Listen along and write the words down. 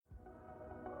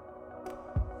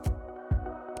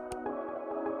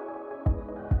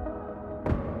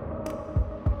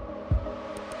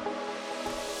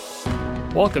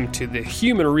Welcome to the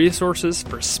Human Resources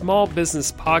for Small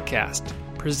Business podcast,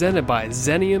 presented by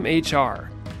Xenium HR.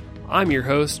 I'm your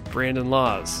host, Brandon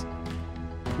Laws.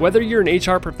 Whether you're an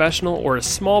HR professional or a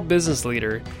small business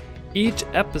leader, each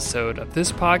episode of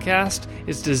this podcast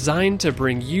is designed to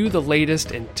bring you the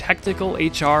latest in technical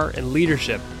HR and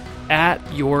leadership at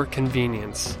your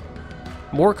convenience.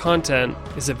 More content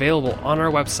is available on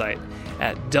our website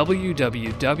at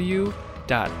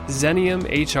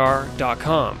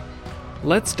www.xeniumhr.com.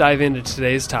 Let's dive into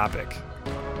today's topic.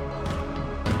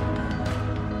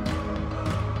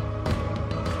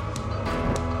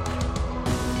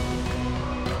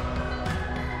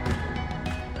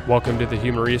 Welcome to the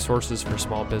Human Resources for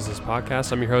Small Business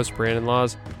podcast. I'm your host, Brandon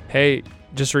Laws. Hey,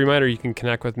 just a reminder, you can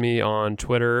connect with me on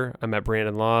Twitter. I'm at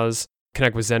Brandon Laws.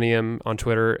 Connect with Xenium on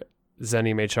Twitter,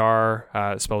 Xenium HR,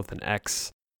 spelled with an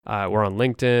X. We're on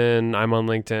LinkedIn. I'm on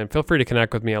LinkedIn. Feel free to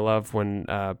connect with me. I love when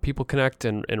people connect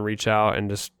and reach out and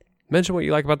just mention what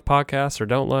you like about the podcast or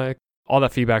don't like. All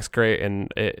that feedback's great,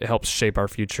 and it helps shape our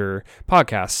future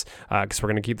podcasts because we're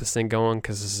going to keep this thing going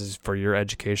because this is for your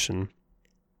education.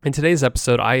 In today's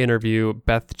episode, I interview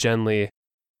Beth Genley.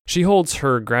 She holds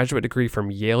her graduate degree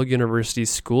from Yale University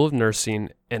School of Nursing,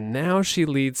 and now she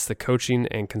leads the coaching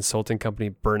and consulting company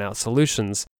Burnout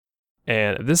Solutions.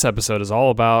 And this episode is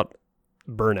all about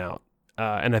burnout.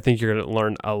 And I think you're going to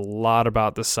learn a lot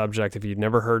about the subject if you've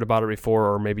never heard about it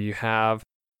before, or maybe you have.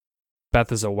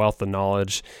 Beth is a wealth of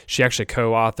knowledge. She actually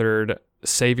co-authored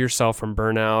Save Yourself from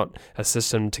Burnout, A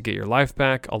System to Get Your Life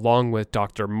Back, along with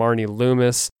Dr. Marnie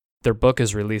Loomis. Their book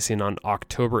is releasing on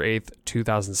October 8th,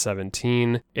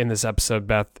 2017. In this episode,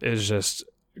 Beth is just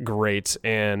great.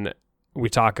 And we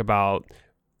talk about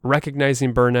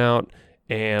recognizing burnout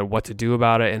and what to do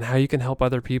about it and how you can help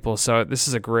other people. So this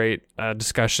is a great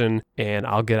discussion, and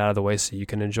I'll get out of the way so you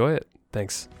can enjoy it.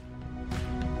 Thanks.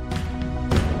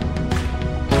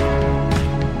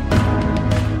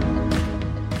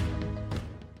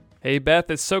 Hey, Beth,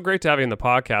 it's so great to have you on the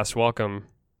podcast. Welcome.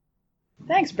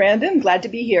 Thanks, Brandon. Glad to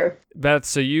be here. Beth,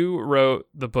 so you wrote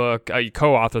the book, you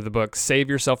co-authored the book, Save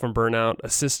Yourself from Burnout, A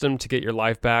System to Get Your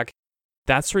Life Back.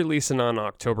 That's releasing on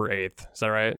October 8th. Is that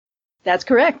right? That's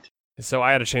correct. So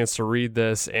I had a chance to read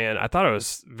this, and I thought it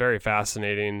was very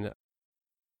fascinating.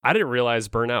 I didn't realize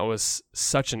burnout was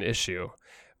such an issue.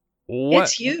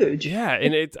 It's huge. Yeah,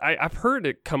 and I've heard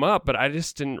it come up, but I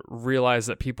just didn't realize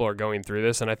that people are going through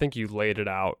this, and I think you laid it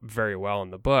out very well in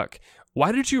the book.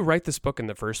 Why did you write this book in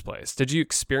the first place? Did you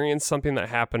experience something that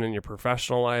happened in your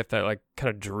professional life that kind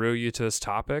of drew you to this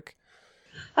topic?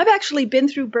 I've actually been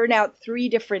through burnout 3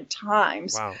 different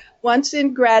times. Wow. Once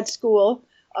in grad school,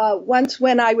 once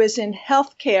when I was in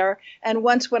healthcare, and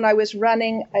once when I was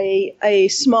running a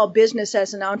small business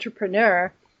as an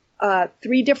entrepreneur. 3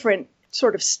 different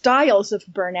sort of styles of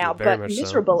burnout, but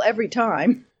miserable every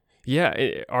time. Yeah.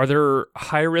 Are there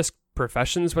high-risk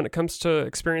professions when it comes to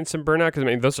experiencing burnout? Because, I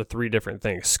mean, those are 3 different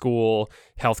things: school,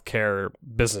 healthcare,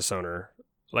 business owner.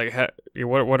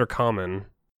 What are common?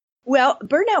 Well,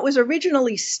 burnout was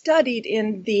originally studied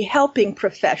in the helping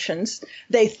professions.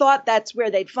 They thought that's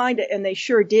where they'd find it, and they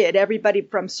sure did. Everybody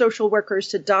from social workers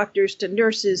to doctors to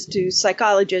nurses to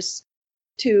psychologists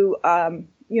to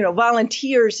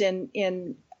volunteers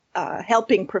in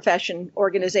helping profession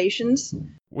organizations.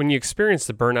 When you experience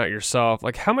the burnout yourself,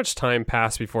 how much time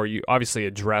passed before you obviously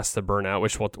address the burnout,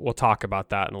 which we'll talk about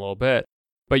that in a little bit,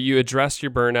 but you addressed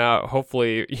your burnout,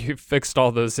 hopefully you fixed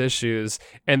all those issues,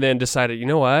 and then decided, you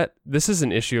know what, this is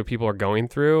an issue people are going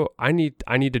through. I need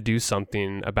to do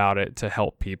something about it to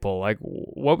help people.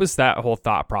 What was that whole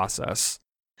thought process?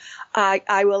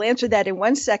 I will answer that in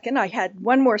 1 second. I had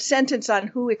one more sentence on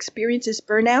who experiences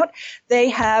burnout. They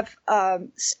have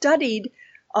studied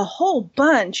a whole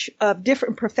bunch of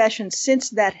different professions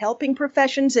since that helping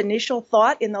profession's initial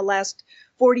thought in the last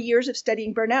 40 years of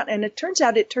studying burnout. And it turns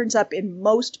up in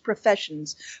most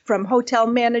professions, from hotel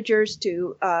managers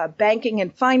to banking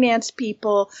and finance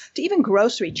people to even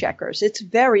grocery checkers. It's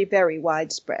very, very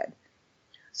widespread.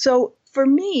 So for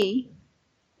me,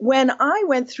 when I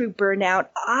went through burnout,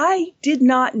 I did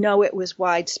not know it was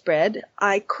widespread.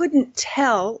 I couldn't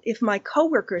tell if my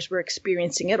coworkers were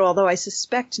experiencing it, although I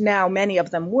suspect now many of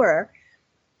them were.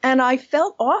 And I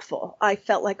felt awful. I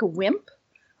felt like a wimp.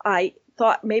 I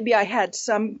thought maybe I had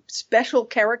some special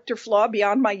character flaw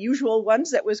beyond my usual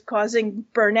ones that was causing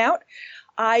burnout.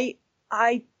 I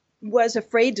was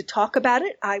afraid to talk about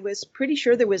it. I was pretty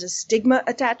sure there was a stigma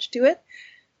attached to it.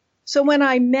 So when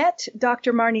I met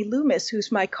Dr. Marnie Loomis,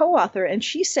 who's my co-author, and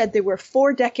she said there were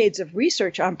 4 decades of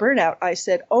research on burnout, I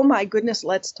said, oh my goodness,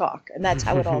 let's talk. And that's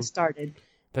how it all started.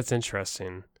 That's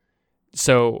interesting.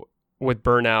 So with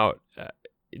burnout,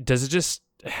 does it just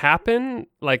happen?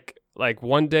 Like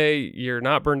one day you're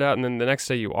not burned out and then the next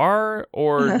day you are,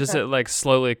 or does it like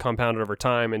slowly compound over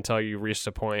time until you reach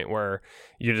a point where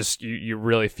you just, you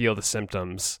really feel the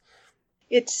symptoms?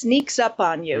 It sneaks up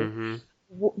on you.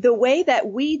 The way that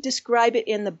we describe it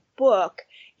in the book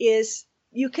is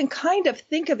you can kind of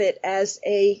think of it as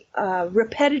a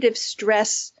repetitive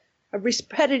stress, a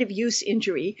repetitive use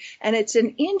injury, and it's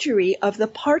an injury of the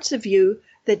parts of you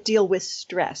that deal with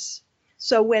stress.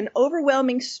 So when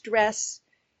overwhelming stress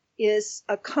is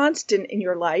a constant in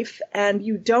your life and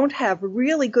you don't have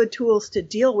really good tools to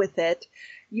deal with it,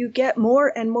 you get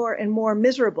more and more and more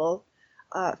miserable,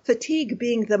 fatigue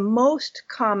being the most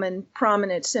common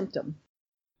prominent symptom.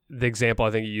 The example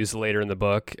I think you use later in the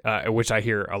book, which I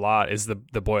hear a lot, is the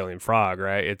boiling frog,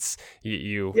 right? It's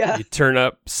you turn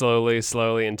up slowly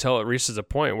until it reaches a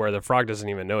point where the frog doesn't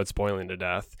even know it's boiling to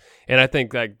death. And I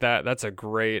think like that's a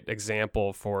great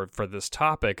example for this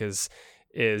topic is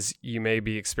you may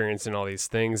be experiencing all these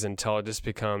things until it just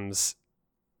becomes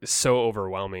so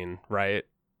overwhelming, right?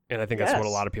 And I think that's what a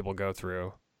lot of people go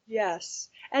through. Yes.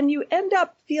 And you end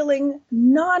up feeling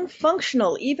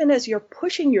non-functional, even as you're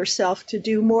pushing yourself to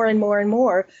do more and more and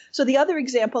more. So the other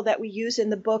example that we use in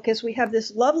the book is we have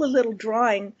this lovely little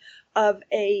drawing of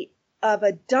a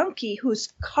donkey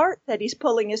whose cart that he's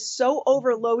pulling is so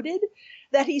overloaded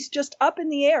that he's just up in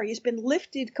the air. He's been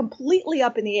lifted completely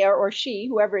up in the air, or she,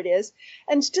 whoever it is,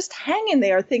 and it's just hanging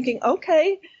there thinking,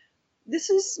 okay, this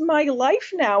is my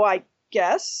life now, I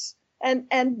guess.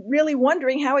 And really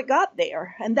wondering how it got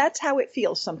there. And that's how it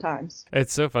feels sometimes.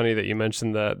 It's so funny that you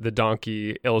mentioned the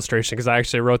donkey illustration, because I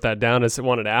actually wrote that down. I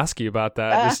wanted to ask you about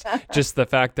that. Just the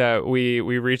fact that we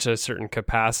reach a certain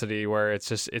capacity where it's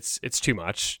just it's too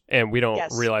much, and we don't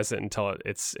realize it until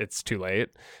it's too late,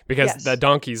 because that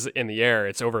donkey's in the air,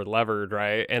 it's over levered,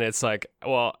 right? And it's like,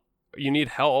 well, you need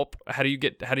help. How do you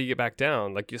get back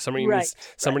down? Like somebody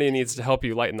needs to help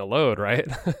you lighten the load, right?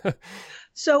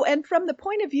 So, and from the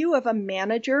point of view of a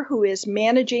manager who is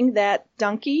managing that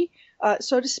donkey,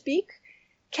 so to speak,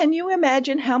 can you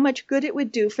imagine how much good it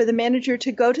would do for the manager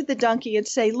to go to the donkey and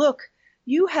say, look,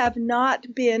 you have not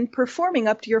been performing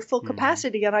up to your full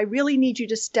capacity, and I really need you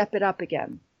to step it up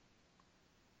again.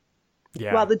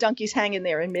 Yeah. While the donkey's hanging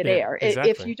there in midair. Yeah,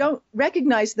 exactly. If you don't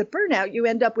recognize the burnout, you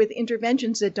end up with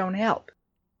interventions that don't help.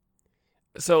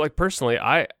 So, like, personally,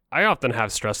 I often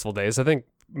have stressful days. I think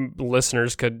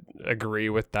listeners could agree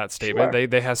with that statement. Sure.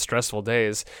 They have stressful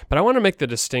days, but I want to make the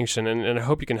distinction, and I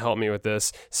hope you can help me with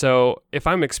this. So if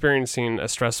I'm experiencing a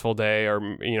stressful day, or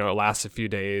it lasts a few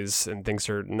days and things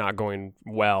are not going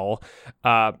well,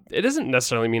 it doesn't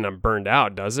necessarily mean I'm burned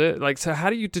out, does it? Like, so how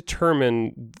do you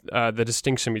determine the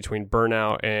distinction between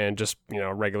burnout and just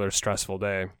a regular stressful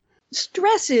day?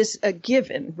 Stress is a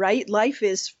given, right? Life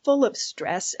is full of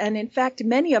stress, and in fact,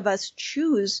 many of us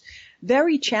choose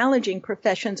very challenging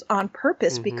professions on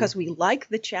purpose because we like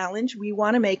the challenge. We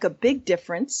want to make a big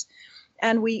difference,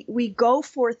 and we go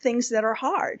for things that are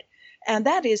hard. And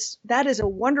that is a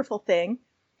wonderful thing.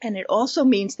 And it also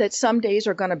means that some days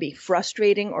are going to be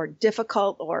frustrating or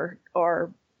difficult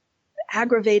or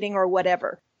aggravating or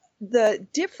whatever. The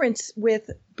difference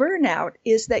with burnout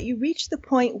is that you reach the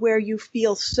point where you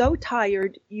feel so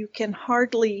tired you can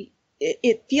hardly,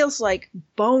 it feels like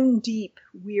bone deep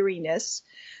weariness.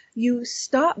 You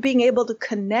stop being able to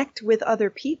connect with other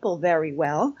people very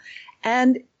well,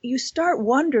 and you start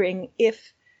wondering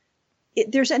if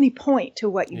there's any point to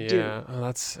what you do. Yeah,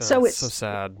 that's so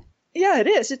sad. Yeah, it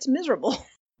is. It's miserable.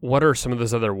 What are some of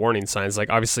those other warning signs? Like,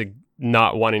 obviously,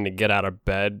 not wanting to get out of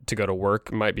bed to go to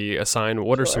work might be a sign.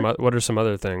 What are some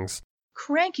other things?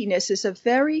 Crankiness is a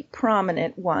very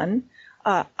prominent one.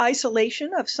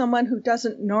 Isolation of someone who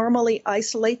doesn't normally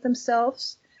isolate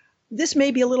themselves. This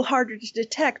may be a little harder to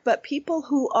detect, but people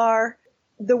who are,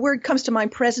 the word comes to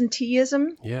mind,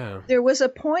 presenteeism. Yeah. There was a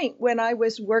point when I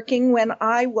was working when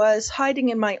I was hiding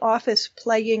in my office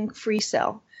playing Free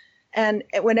Cell. And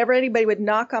whenever anybody would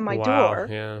knock on my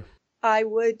door, I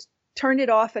would turn it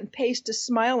off and paste a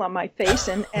smile on my face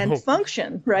and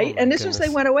function, right? And as soon as they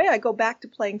went away, I go back to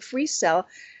playing Free Cell.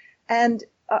 And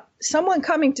someone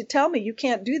coming to tell me you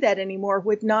can't do that anymore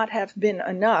would not have been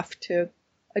enough to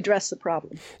address the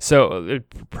problem. So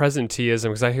presenteeism,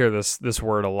 because I hear this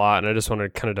word a lot, and I just want to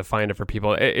kind of define it for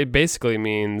people. It basically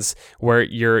means where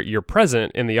you're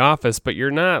present in the office, but you're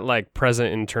not like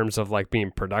present in terms of like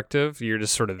being productive. You're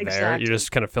just sort of there. You're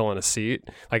just kind of filling a seat.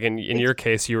 Like in your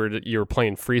case, you were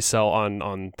playing Free Cell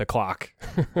on the clock.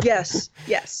 Yes.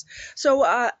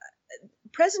 So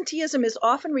presenteeism is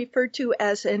often referred to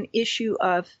as an issue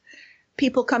of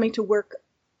people coming to work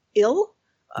ill.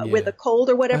 With a cold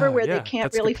or whatever, where they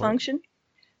can't really function.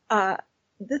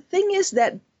 the thing is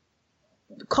that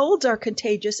colds are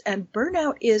contagious and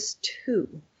burnout is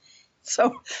too.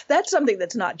 So that's something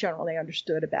that's not generally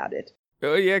understood about it.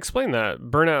 Yeah, explain that.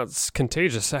 Burnout's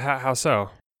contagious. How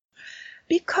so?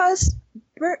 Because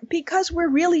we're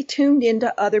really tuned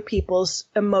into other people's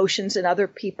emotions and other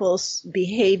people's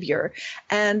behavior.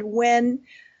 And when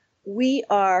we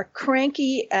are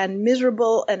cranky and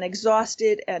miserable and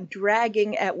exhausted and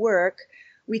dragging at work,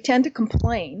 we tend to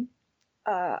complain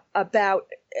about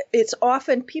it's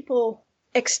often people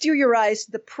exteriorize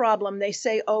the problem. They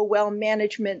say, oh, well,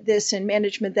 management this and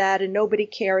management that, and nobody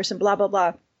cares and blah, blah,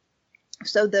 blah.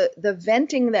 So the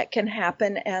venting that can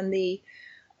happen and the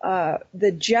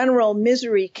general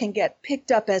misery can get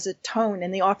picked up as a tone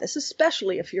in the office,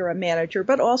 especially if you're a manager,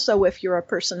 but also if you're a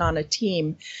person on a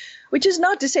team, which is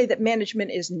not to say that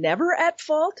management is never at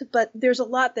fault, but there's a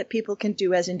lot that people can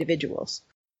do as individuals.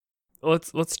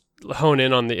 Let's hone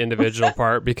in on the individual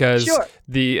part, because Sure.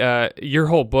 Your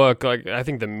whole book, like, I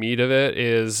think the meat of it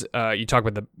is you talk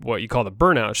about what you call the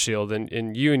burnout shield,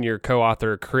 and you and your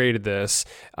co-author created this,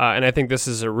 and I think this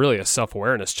is really a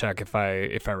self-awareness check, if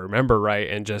I remember right,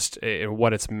 and just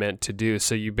what it's meant to do.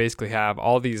 So you basically have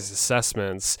all these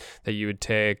assessments that you would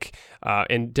take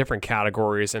in different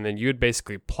categories, and then you would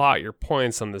basically plot your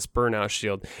points on this burnout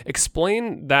shield.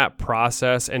 Explain that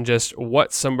process and just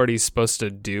what somebody's supposed to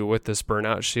do with this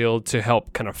burnout shield to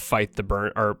help kind of fight the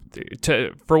burn, or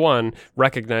to, for one,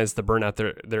 recognize the burnout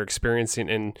they're experiencing,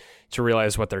 and to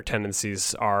realize what their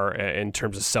tendencies are in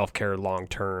terms of self-care long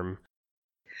term.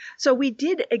 So we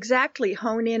did exactly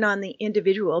hone in on the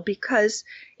individual, because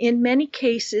in many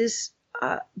cases,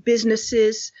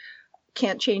 businesses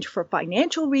can't change for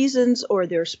financial reasons, or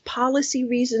there's policy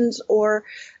reasons, or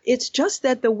it's just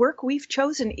that the work we've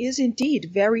chosen is indeed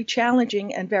very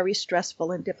challenging and very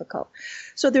stressful and difficult.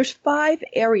 So there's 5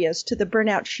 areas to the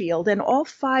burnout shield, and all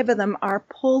 5 of them are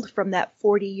pulled from that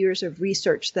 40 years of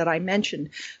research that I mentioned.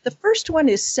 The first one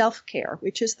is self-care,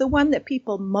 which is the one that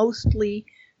people mostly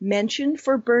mention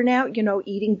for burnout,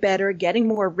 eating better, getting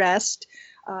more rest,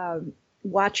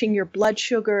 watching your blood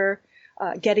sugar,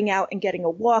 getting out and getting a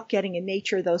walk, getting in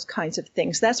nature, those kinds of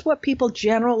things. That's what people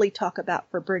generally talk about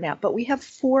for burnout. But we have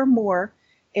 4 more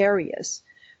areas.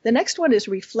 The next one is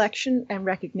reflection and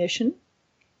recognition.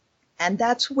 And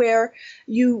that's where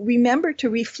you remember to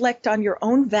reflect on your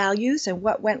own values and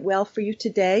what went well for you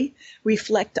today.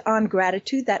 Reflect on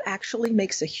gratitude. That actually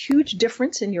makes a huge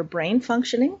difference in your brain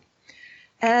functioning.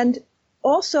 And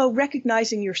also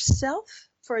recognizing yourself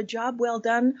for a job well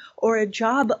done or a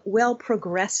job well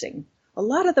progressing. A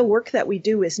lot of the work that we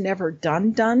do is never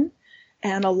done.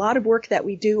 And a lot of work that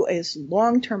we do is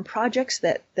long-term projects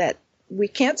that we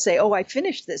can't say, oh, I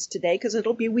finished this today, because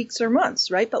it'll be weeks or months,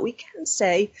 right? But we can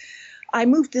say, I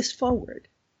moved this forward.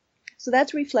 So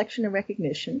that's reflection and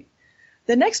recognition.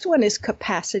 The next one is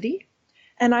capacity.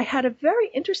 And I had a very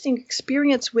interesting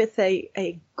experience with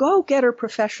a go-getter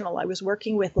professional I was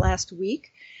working with last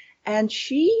week. And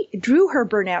she drew her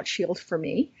burnout shield for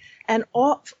me. And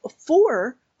all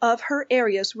 4 of her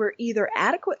areas were either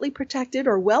adequately protected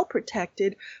or well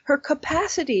protected. Her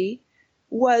capacity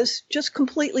was just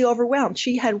completely overwhelmed.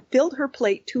 She had filled her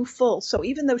plate too full. So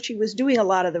even though she was doing a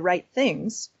lot of the right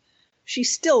things, she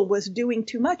still was doing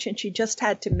too much, and she just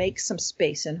had to make some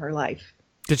space in her life.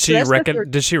 Did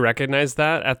she recognize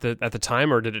that at the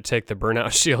time, or did it take the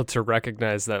burnout shield to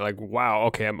recognize that, like, wow,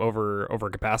 okay, I'm over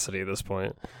capacity at this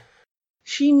point?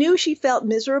 She knew she felt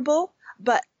miserable,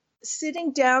 but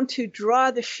sitting down to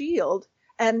draw the shield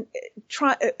and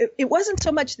it wasn't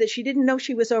so much that she didn't know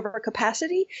she was over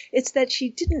capacity, it's that she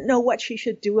didn't know what she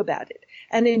should do about it.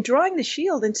 And in drawing the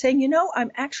shield and saying,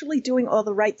 I'm actually doing all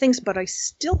the right things, but I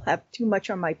still have too much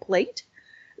on my plate.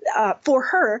 For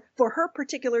her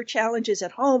particular challenges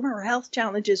at home, her health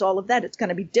challenges, all of that, it's going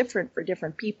to be different for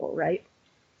different people, right?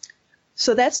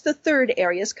 So that's the third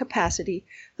area, is capacity.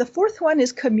 The fourth one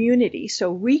is community.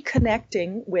 So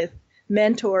reconnecting with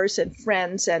mentors and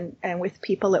friends and with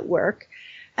people at work.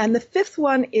 And the fifth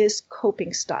one is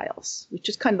coping styles, which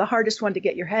is kind of the hardest one to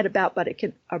get your head about, but it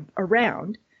can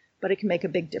but it can make a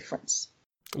big difference.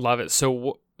 Love it.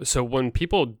 So when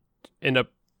people end up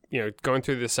going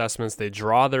through the assessments, they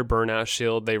draw their burnout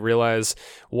shield, they realize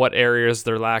what areas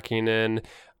they're lacking in.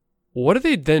 What do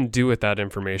they then do with that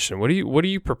information? What do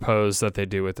you propose that they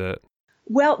do with it?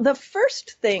 Well, the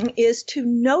first thing is to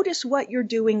notice what you're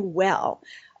doing well.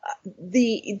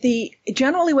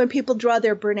 Generally when people draw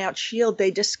their burnout shield, they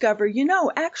discover,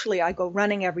 actually I go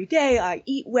running every day, I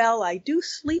eat well, I do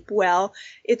sleep well.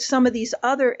 It's some of these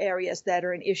other areas that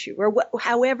are an issue, or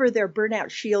however their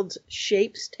burnout shield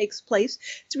takes place.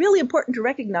 It's really important to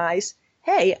recognize,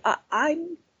 hey,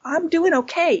 I'm I'm doing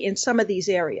okay in some of these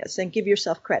areas, and give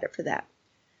yourself credit for that.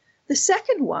 The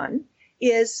second one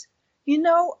is,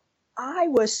 I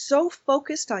was so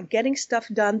focused on getting stuff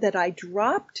done that I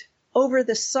dropped over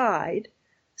the side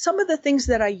some of the things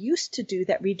that I used to do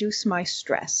that reduce my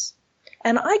stress.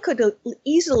 And I could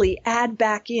easily add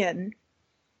back in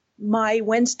my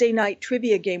Wednesday night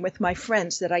trivia game with my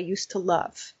friends that I used to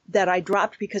love, that I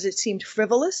dropped because it seemed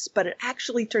frivolous, but it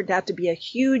actually turned out to be a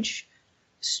huge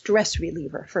stress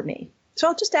reliever for me. So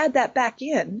I'll just add that back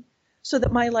in so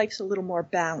that my life's a little more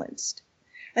balanced.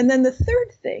 And then the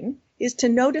third thing is to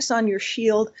notice on your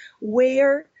shield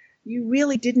where you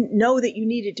really didn't know that you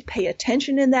needed to pay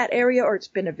attention in that area, or it's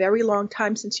been a very long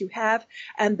time since you have.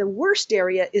 And the worst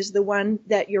area is the one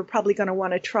that you're probably going to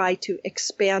want to try to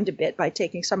expand a bit by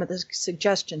taking some of the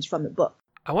suggestions from the book.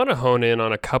 I want to hone in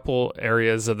on a couple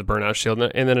areas of the Burnout Shield,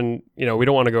 and then, we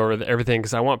don't want to go over everything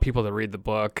because I want people to read the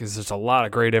book because there's a lot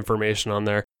of great information on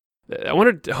there. I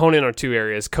want to hone in on two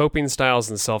areas: coping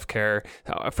styles and self-care.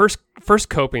 First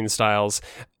coping styles.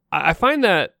 I find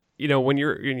that, when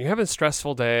you have a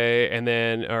stressful day and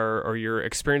then or you're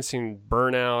experiencing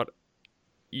burnout,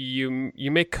 you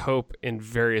may cope in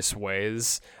various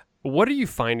ways. What are you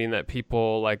finding that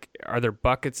people like? Are there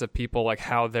buckets of people like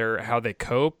how they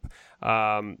cope?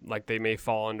 Like they may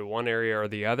fall into one area or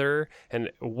the other.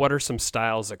 And what are some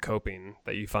styles of coping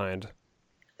that you find?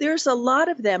 There's a lot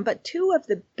of them, but two of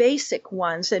the basic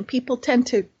ones, and people tend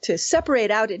to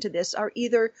separate out into this, are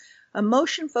either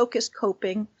emotion-focused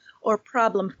coping or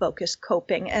problem-focused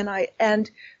coping.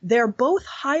 And they're both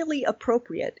highly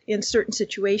appropriate in certain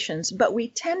situations, but we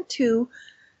tend to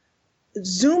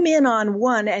zoom in on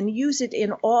one and use it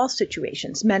in all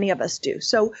situations. Many of us do.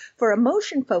 So for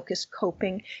emotion-focused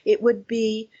coping, it would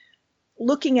be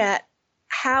looking at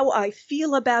how I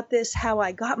feel about this, how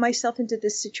I got myself into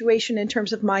this situation in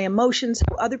terms of my emotions,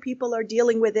 how other people are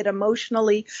dealing with it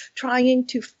emotionally, trying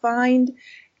to find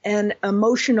an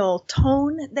emotional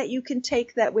tone that you can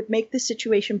take that would make the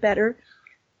situation better.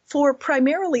 For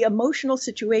primarily emotional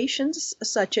situations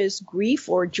such as grief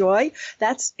or joy,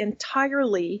 that's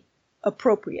entirely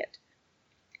appropriate.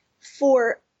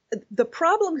 For the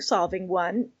problem-solving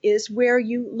one is where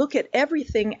you look at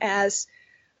everything as,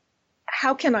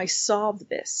 how can I solve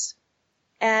this?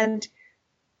 And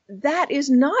that is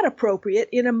not appropriate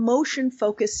in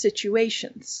emotion-focused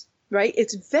situations, right?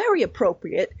 It's very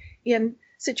appropriate in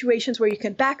situations where you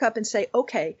can back up and say,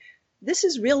 okay, this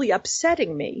is really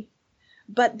upsetting me,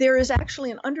 but there is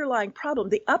actually an underlying problem.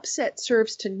 The upset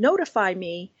serves to notify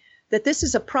me that this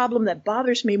is a problem that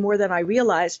bothers me more than I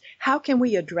realize. How can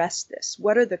we address this?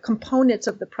 What are the components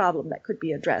of the problem that could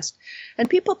be addressed? And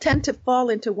people tend to fall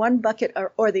into one bucket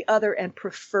or the other and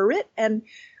prefer it, and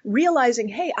realizing,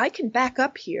 hey, I can back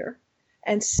up here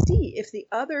and see if the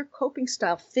other coping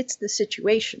style fits the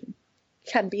situation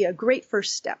can be a great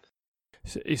first step.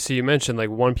 So you mentioned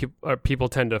like people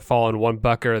tend to fall in one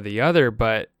bucket or the other,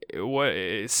 but what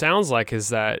it sounds like is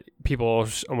that people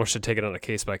almost should take it on a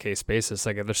case-by-case basis.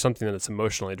 Like if there's something that's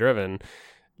emotionally driven,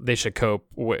 they should cope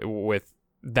with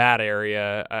that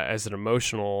area as an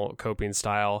emotional coping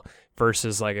style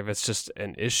versus like if it's just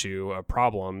an issue, a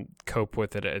problem, cope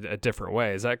with it a different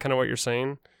way. Is that kind of what you're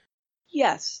saying?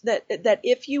 Yes, that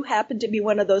if you happen to be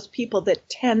one of those people that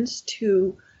tends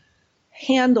to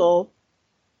handle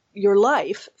your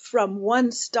life from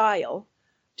one style,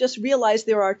 just realize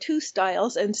there are two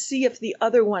styles and see if the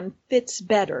other one fits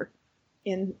better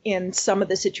in some of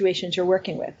the situations you're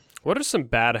working with. What are some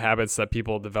bad habits that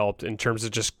people developed in terms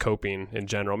of just coping in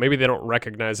general? Maybe they don't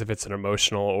recognize if it's an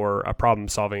emotional or a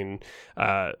problem-solving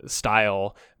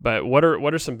style, but what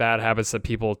are some bad habits that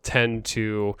people tend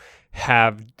to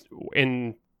have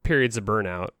in periods of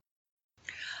burnout?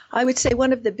 I would say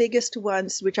one of the biggest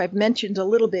ones, which I've mentioned a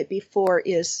little bit before,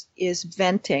 is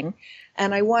venting.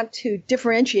 And I want to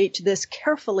differentiate this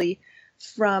carefully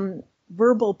from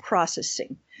verbal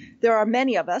processing. There are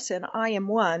many of us, and I am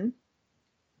one,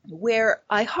 where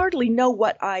I hardly know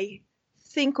what I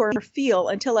think or feel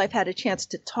until I've had a chance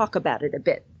to talk about it a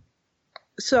bit.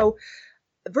 So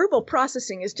verbal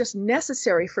processing is just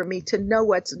necessary for me to know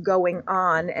what's going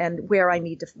on and where I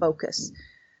need to focus.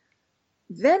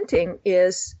 Venting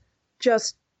is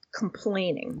just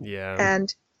complaining. Yeah.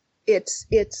 And it's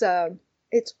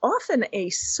often a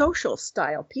social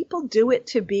style. People do it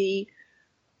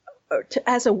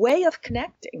as a way of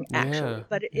connecting, actually, Yeah.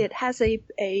 but it has a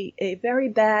very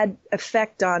bad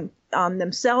effect on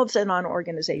themselves and on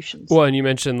organizations. Well, and you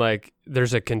mentioned like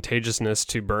there's a contagiousness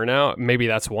to burnout. Maybe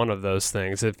that's one of those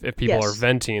things. If people Yes. are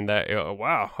venting that,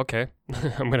 wow, okay,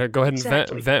 I'm going to go ahead and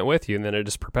Exactly. vent with you, and then it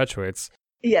just perpetuates.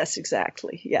 Yes,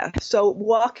 exactly. Yeah. So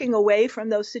walking away from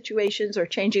those situations or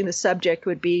changing the subject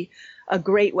would be a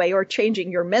great way, or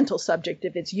changing your mental subject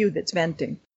if it's you that's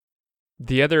venting.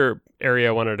 The other area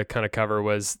I wanted to kind of cover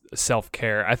was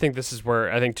self-care. I think this is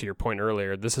where, I think to your point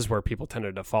earlier, this is where people tend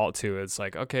to default to. It's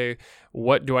like, okay,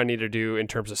 what do I need to do in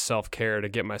terms of self-care to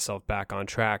get myself back on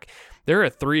track? There are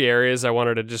 3 areas I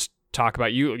wanted to just talk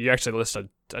about. You actually list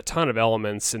a ton of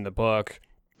elements in the book,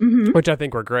 Mm-hmm. which I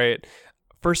think were great.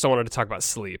 First, I wanted to talk about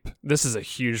sleep. This is a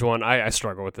huge one. I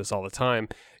struggle with this all the time.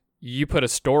 You put a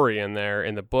story in there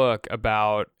in the book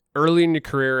about early in your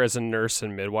career as a nurse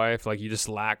and midwife, like you just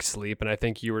lacked sleep. And I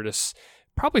think you were just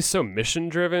probably so mission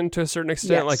driven to a certain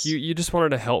extent. Yes. Like you just wanted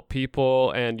to help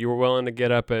people and you were willing to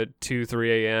get up at 2,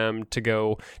 3 a.m. to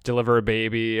go deliver a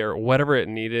baby or whatever it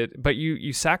needed. But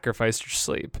you sacrificed your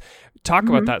sleep. Talk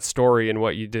about Mm-hmm. that story and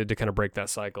what you did to kind of break that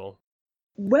cycle.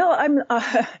 Well,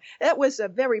 that was a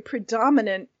very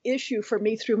predominant issue for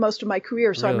me through most of my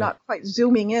career, so I'm Really? not quite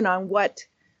zooming in on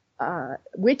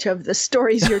which of the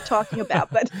stories you're talking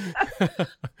about. But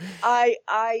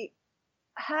I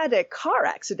had a car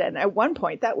accident at one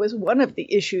point. That was one of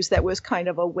the issues that was kind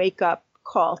of a wake up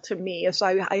call to me, as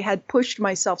I had pushed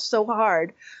myself so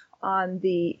hard on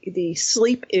the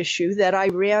sleep issue that I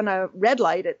ran a red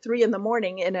light at 3 a.m.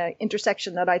 in an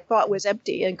intersection that I thought was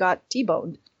empty and got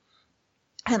T-boned.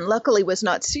 And luckily was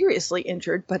not seriously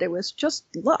injured, but it was just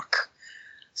luck.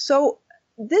 So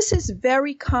this is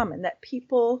very common that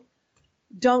people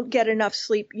don't get enough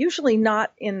sleep, usually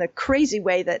not in the crazy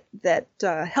way that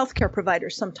healthcare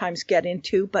providers sometimes get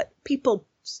into, but people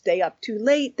stay up too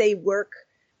late, they work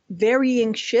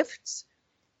varying shifts,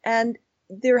 and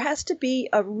there has to be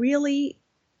a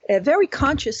very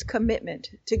conscious commitment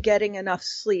to getting enough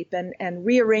sleep and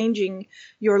rearranging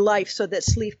your life so that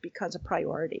sleep becomes a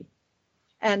priority.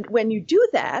 And when you do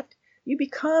that, you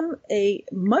become a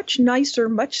much nicer,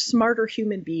 much smarter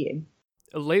human being.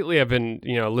 Lately I've been,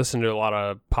 listening to a lot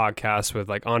of podcasts with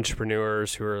like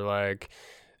entrepreneurs who are like,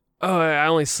 oh, I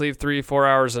only sleep 3-4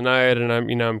 hours a night and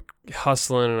I'm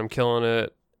hustling and I'm killing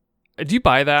it. Do you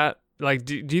buy that? Like,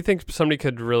 do you think somebody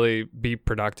could really be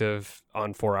productive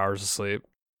on 4 hours of sleep?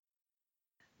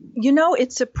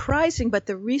 It's surprising, but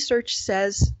the research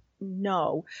says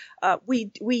no.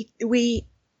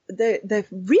 The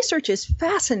research is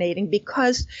fascinating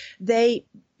because they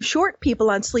short people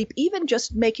on sleep, even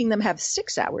just making them have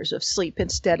 6 hours of sleep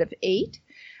instead of 8.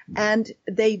 And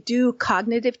they do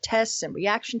cognitive tests and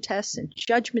reaction tests and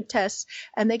judgment tests,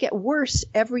 and they get worse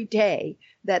every day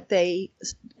that they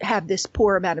have this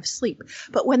poor amount of sleep.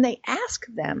 But when they ask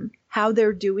them how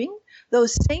they're doing,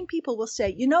 those same people will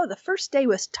say, the first day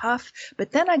was tough,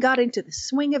 but then I got into the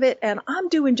swing of it and I'm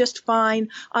doing just fine.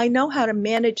 I know how to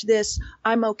manage this.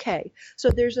 I'm okay. So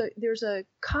there's a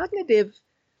cognitive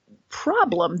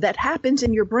problem that happens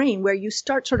in your brain where you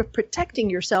start sort of protecting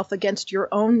yourself against your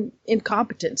own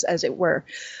incompetence, as it were.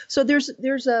 So there's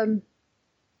a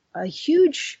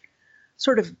huge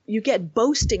sort of, you get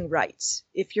boasting rights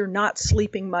if you're not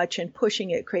sleeping much and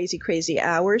pushing at crazy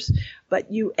hours,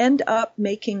 but you end up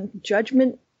making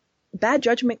bad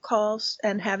judgment calls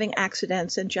and having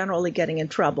accidents and generally getting in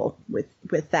trouble with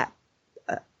that.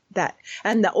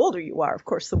 And the older you are, of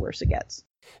course, the worse it gets.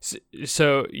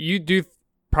 So you do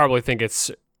probably think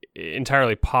it's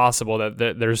entirely possible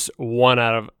that there's 1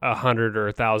 out of 100 or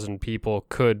 1,000 people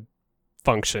could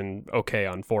function okay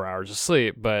on 4 hours of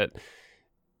sleep, but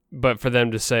for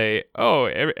them to say, oh,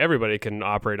 everybody can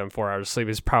operate on 4 hours of sleep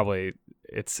is probably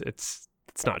it's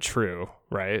not true,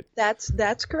 right?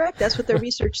 That's correct. That's what the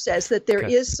research says, that there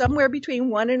Okay. is somewhere between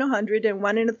 1 in 100 and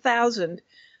 1 in 1,000.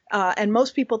 And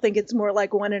most people think it's more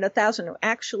like 1 in 1,000 who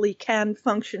actually can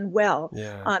function well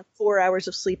on 4 hours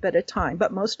of sleep at a time.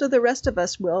 But most of the rest of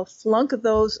us will flunk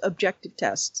those objective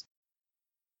tests.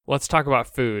 Let's talk about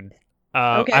food.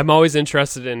 Okay. I'm always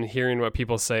interested in hearing what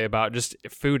people say about just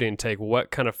food intake, what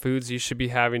kind of foods you should be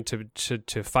having to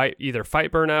fight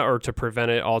burnout or to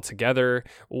prevent it altogether.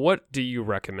 What do you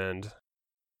recommend?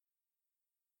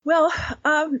 Well,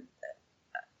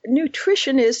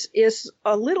 nutrition is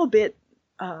a little bit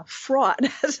fraught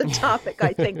as a topic,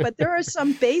 I think, but there are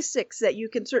some basics that you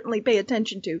can certainly pay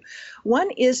attention to.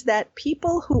 One is that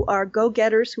people who are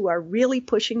go-getters, who are really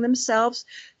pushing themselves,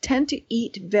 tend to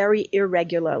eat very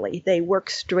irregularly. They work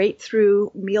straight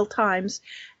through meal times,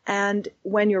 and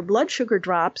when your blood sugar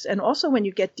drops, and also when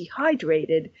you get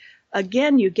dehydrated,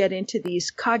 again, you get into these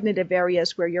cognitive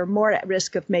areas where you're more at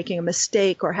risk of making a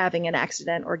mistake or having an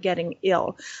accident or getting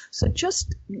ill. So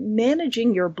just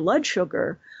managing your blood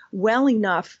sugar well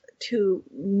enough to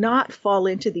not fall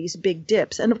into these big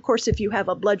dips. And of course, if you have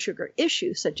a blood sugar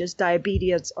issue, such as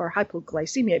diabetes or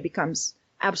hypoglycemia, it becomes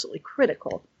absolutely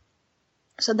critical.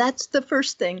 So that's the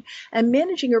first thing. And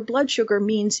managing your blood sugar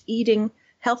means eating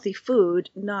healthy food,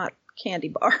 not candy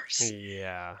bars.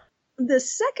 Yeah. The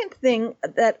second thing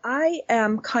that I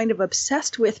am kind of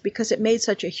obsessed with because it made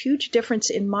such a huge difference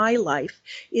in my life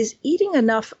is eating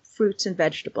enough fruits and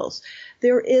vegetables.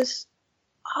 There is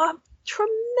a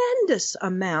tremendous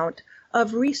amount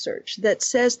of research that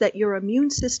says that your immune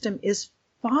system is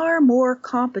far more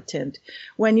competent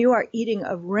when you are eating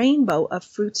a rainbow of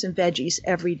fruits and veggies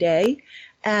every day.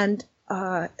 And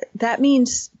that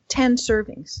means 10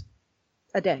 servings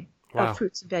a day. Wow. Of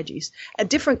fruits and veggies, at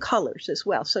different colors as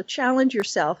well. So challenge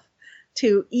yourself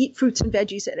to eat fruits and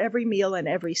veggies at every meal and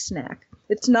every snack.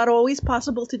 It's not always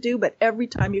possible to do, but every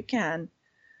time you can,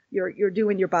 you're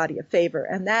doing your body a favor.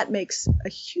 And that makes a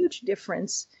huge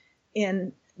difference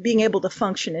in being able to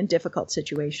function in difficult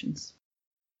situations.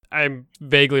 I'm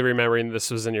vaguely remembering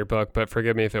this was in your book, but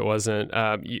forgive me if it wasn't.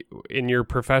 In your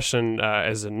profession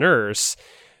as a nurse,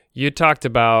 you talked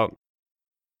about,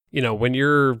 when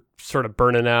you're sort of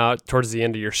burning out towards the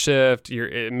end of your shift, you're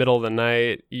in the middle of the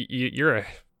night, you're a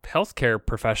healthcare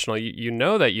professional. You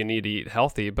know that you need to eat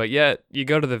healthy, but yet you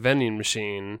go to the vending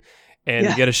machine and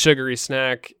you get a sugary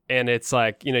snack, and it's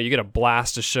like, you get a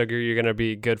blast of sugar. You're going to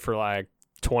be good for like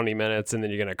 20 minutes, and then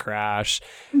you're going to crash.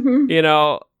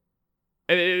 Mm-hmm.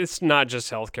 It's not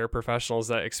just healthcare professionals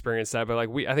that experience that, but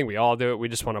I think we all do it. We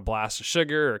just want a blast of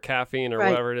sugar or caffeine or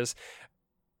whatever it is.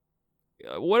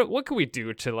 What can we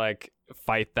do to like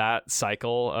fight that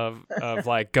cycle of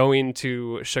like going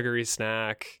to a sugary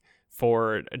snack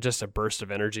for just a burst of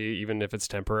energy, even if it's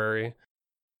temporary?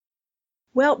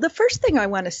 Well, the first thing I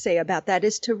want to say about that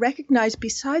is to recognize,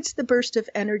 besides the burst of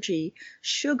energy,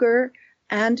 sugar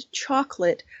and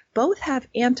chocolate both have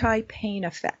anti-pain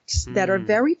effects that are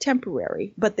very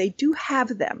temporary, but they do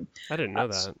have them. I didn't know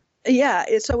that. Yeah,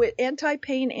 so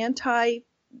anti-pain,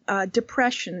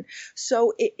 depression.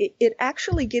 So it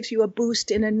actually gives you a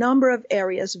boost in a number of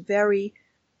areas very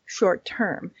short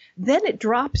term. Then it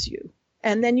drops you.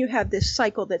 And then you have this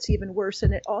cycle that's even worse.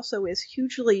 And it also is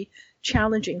hugely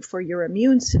challenging for your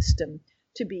immune system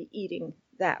to be eating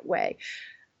that way.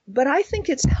 But I think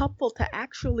it's helpful to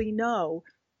actually know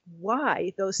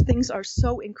why those things are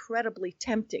so incredibly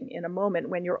tempting in a moment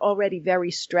when you're already very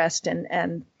stressed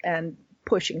and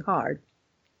pushing hard.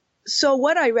 So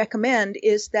what I recommend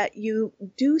is that you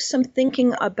do some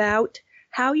thinking about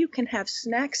how you can have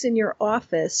snacks in your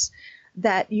office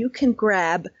that you can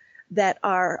grab that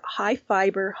are high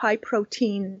fiber, high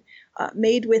protein,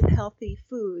 made with healthy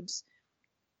foods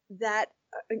that,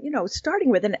 starting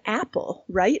with an apple,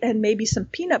 right? And maybe some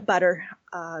peanut butter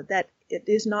that it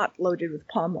is not loaded with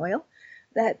palm oil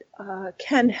that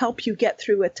can help you get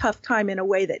through a tough time in a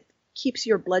way that keeps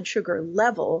your blood sugar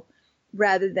level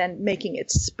rather than making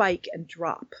it spike and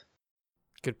drop.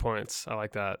 Good points. I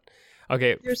like that.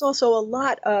 Okay. There's also a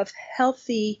lot of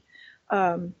healthy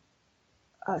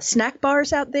snack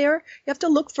bars out there. You have to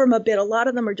look for them a bit. A lot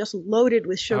of them are just loaded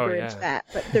with sugar and fat,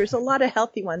 but there's a lot of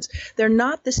healthy ones. They're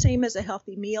not the same as a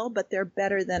healthy meal, but they're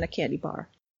better than a candy bar.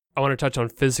 I want to touch on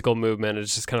physical movement.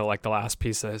 It's just kind of like the last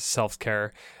piece of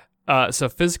self-care. So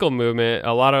physical movement,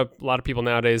 a lot of people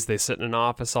nowadays, they sit in an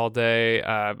office all day.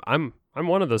 I'm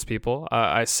one of those people.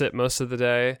 I sit most of the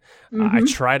day. Mm-hmm. I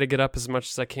try to get up as much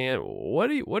as I can. What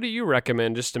do you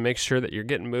recommend just to make sure that you're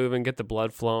getting moving, get the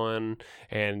blood flowing,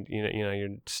 and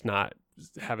you're just not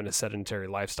having a sedentary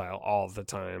lifestyle all the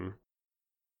time?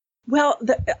 Well,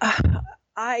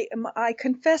 I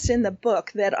confess in the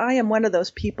book that I am one of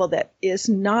those people that is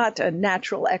not a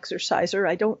natural exerciser.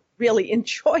 I don't really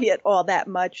enjoy it all that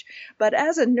much. But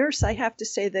as a nurse, I have to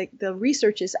say that the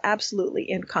research is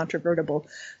absolutely incontrovertible.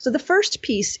 So the first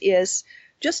piece is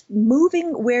just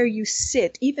moving where you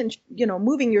sit, even,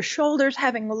 moving your shoulders,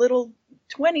 having a little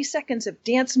 20 seconds of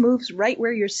dance moves right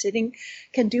where you're sitting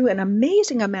can do an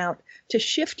amazing amount to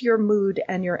shift your mood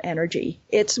and your energy.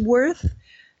 It's worth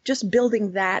just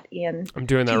building that in. I'm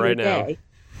doing that right now.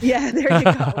 Yeah, there you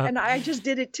go. And I just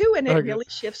did it too, and it really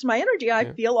shifts my energy.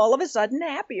 I feel all of a sudden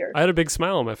happier. I had a big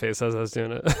smile on my face as I was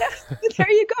doing it. Yeah,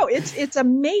 there you go. It's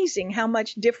amazing how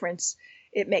much difference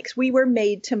it makes. We were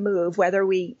made to move, whether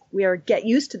we get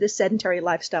used to the sedentary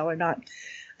lifestyle or not.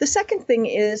 The second thing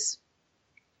is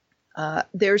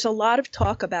there's a lot of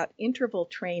talk about interval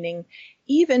training.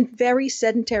 Even very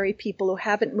sedentary people who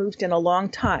haven't moved in a long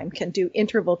time can do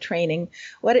interval training.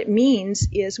 What it means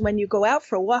is when you go out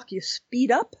for a walk, you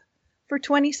speed up for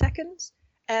 20 seconds,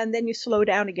 and then you slow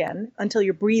down again until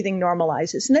your breathing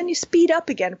normalizes. And then you speed up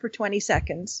again for 20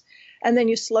 seconds, and then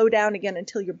you slow down again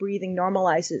until your breathing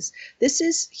normalizes. This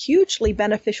is hugely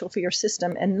beneficial for your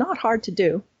system and not hard to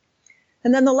do.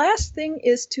 And then the last thing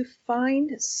is to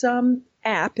find some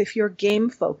app, if you're game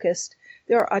focused.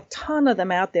 There are a ton of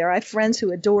them out there. I have friends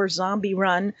who adore Zombie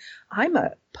Run. I'm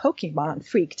a Pokemon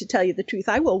freak, to tell you the truth.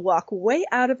 I will walk way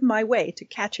out of my way to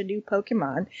catch a new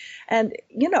Pokemon. And,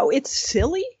 it's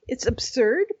silly, it's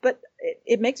absurd, but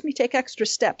it makes me take extra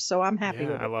steps, so I'm happy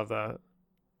with it. I love that.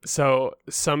 So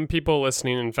some people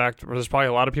listening, in fact, there's probably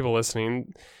a lot of people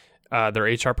listening, they're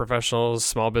HR professionals,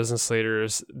 small business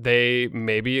leaders. They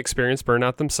maybe experience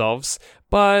burnout themselves,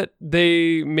 but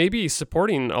they may be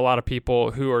supporting a lot of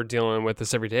people who are dealing with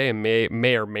this every day and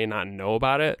may or may not know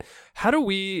about it. How do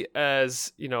we,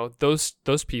 as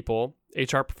those people,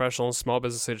 HR professionals, small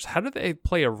business leaders, how do they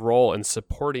play a role in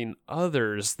supporting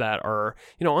others that are,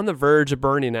 on the verge of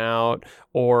burning out,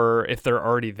 or if they're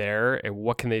already there, and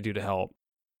what can they do to help?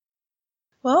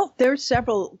 Well, there's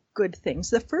several good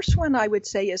things. The first one I would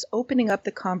say is opening up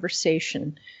the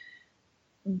conversation.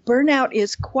 Burnout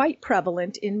is quite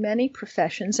prevalent in many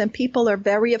professions, and people are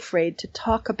very afraid to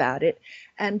talk about it.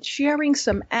 And sharing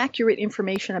some accurate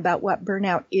information about what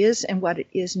burnout is and what it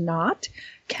is not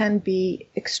can be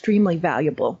extremely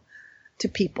valuable to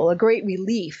people, a great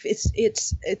relief.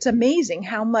 It's amazing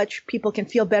how much people can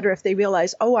feel better if they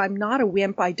realize, oh, I'm not a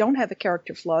wimp, I don't have a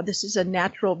character flaw, this is a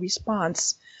natural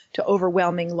response to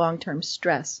overwhelming long-term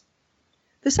stress.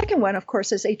 The second one, of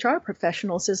course, as HR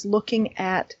professionals, is looking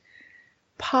at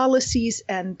policies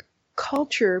and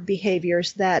culture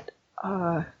behaviors that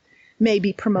may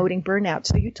be promoting burnout.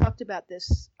 So you talked about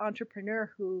this entrepreneur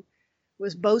who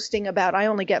was boasting about, I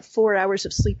only get 4 hours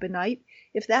of sleep a night.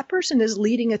 If that person is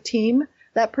leading a team,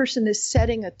 that person is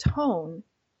setting a tone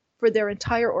for their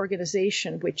entire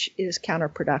organization, which is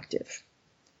counterproductive.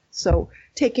 So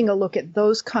taking a look at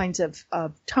those kinds of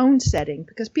tone setting,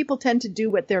 because people tend to do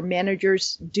what their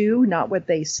managers do, not what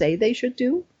they say they should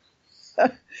do.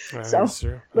 So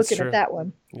looking at that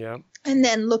one. Yeah. And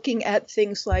then looking at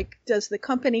things like, does the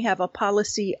company have a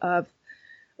policy of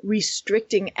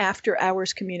restricting after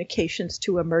hours communications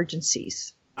to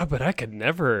emergencies? Oh, but I could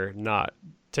never not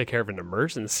take care of an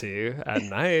emergency at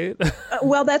night.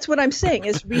 Well, that's what I'm saying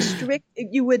is restrict.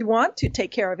 You would want to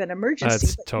take care of an emergency,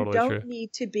 that's but totally you don't true.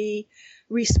 need to be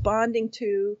responding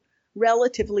to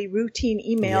relatively routine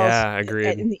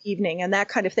emails in the evening and that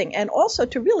kind of thing. And also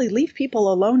to really leave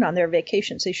people alone on their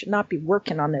vacations. They should not be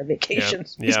working on their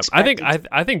vacations. Yeah.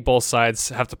 I think both sides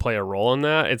have to play a role in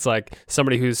that. It's like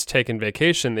somebody who's taking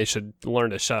vacation, they should learn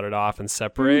to shut it off and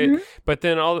separate. Mm-hmm. But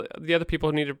then all the other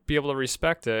people need to be able to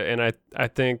respect it. And I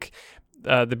think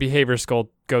the behaviors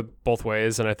go both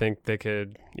ways, and I think they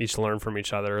could each learn from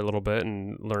each other a little bit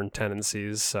and learn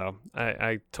tendencies. So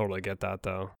I totally get that,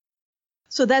 though.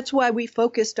 So that's why we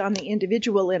focused on the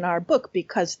individual in our book,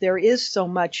 because there is so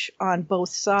much on both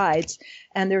sides.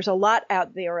 And there's a lot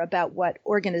out there about what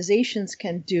organizations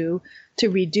can do to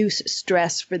reduce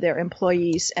stress for their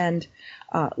employees, and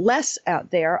less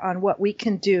out there on what we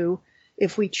can do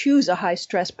if we choose a high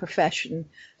stress profession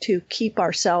to keep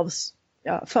ourselves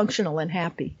functional and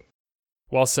happy.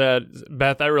 Well said.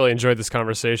 Beth, I really enjoyed this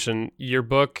conversation. Your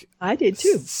book, I did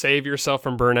too. Save Yourself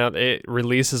from Burnout, it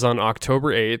releases on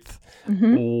October 8th.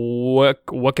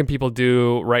 Mm-hmm. What can people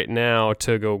do right now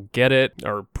to go get it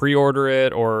or pre-order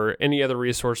it, or any other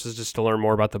resources just to learn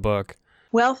more about the book?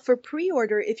 Well, for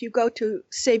pre-order, if you go to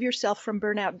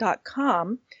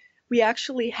saveyourselffromburnout.com, we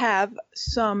actually have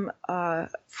some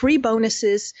free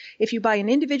bonuses. If you buy an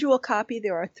individual copy,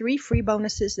 there are 3 free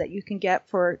bonuses that you can get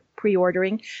for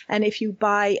pre-ordering. And if you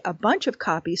buy a bunch of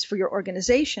copies for your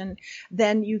organization,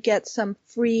 then you get some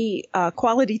free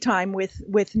quality time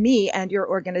with me and your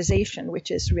organization, which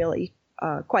is really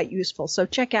quite useful. So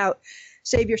check out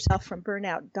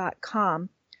saveyourselffromburnout.com.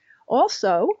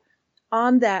 Also,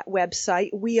 on that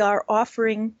website, we are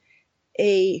offering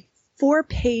a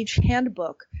 4-page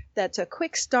handbook that's a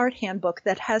quick start handbook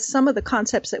that has some of the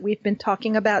concepts that we've been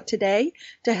talking about today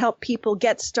to help people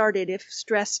get started. If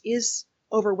stress is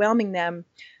overwhelming them,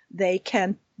 they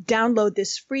can download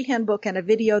this free handbook and a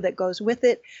video that goes with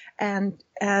it and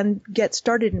get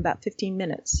started in about 15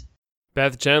 minutes.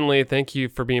 Beth Genley, thank you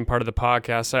for being part of the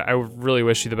podcast. I really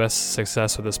wish you the best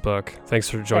success with this book. Thanks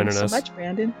for joining us. Thanks so much,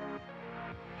 Brandon.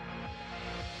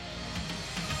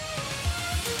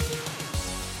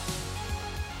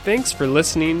 Thanks for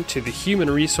listening to the Human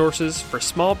Resources for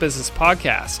Small Business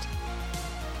podcast.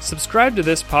 Subscribe to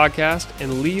this podcast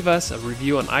and leave us a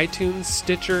review on iTunes,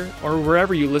 Stitcher, or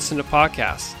wherever you listen to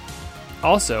podcasts.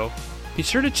 Also, be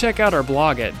sure to check out our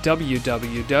blog at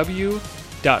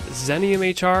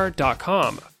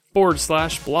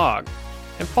www.xeniumhr.com/blog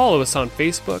and follow us on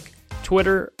Facebook,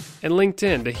 Twitter, and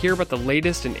LinkedIn to hear about the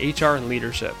latest in HR and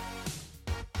leadership.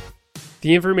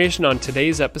 The information on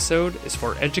today's episode is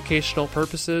for educational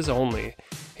purposes only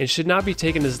and should not be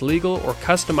taken as legal or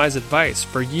customized advice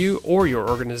for you or your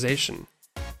organization.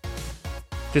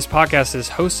 This podcast is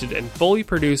hosted and fully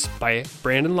produced by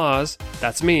Brandon Laws,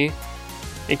 that's me,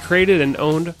 and created and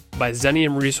owned by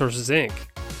Xenium Resources, Inc.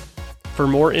 For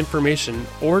more information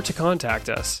or to contact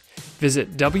us,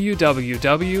 visit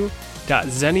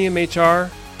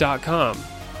www.xeniumhr.com.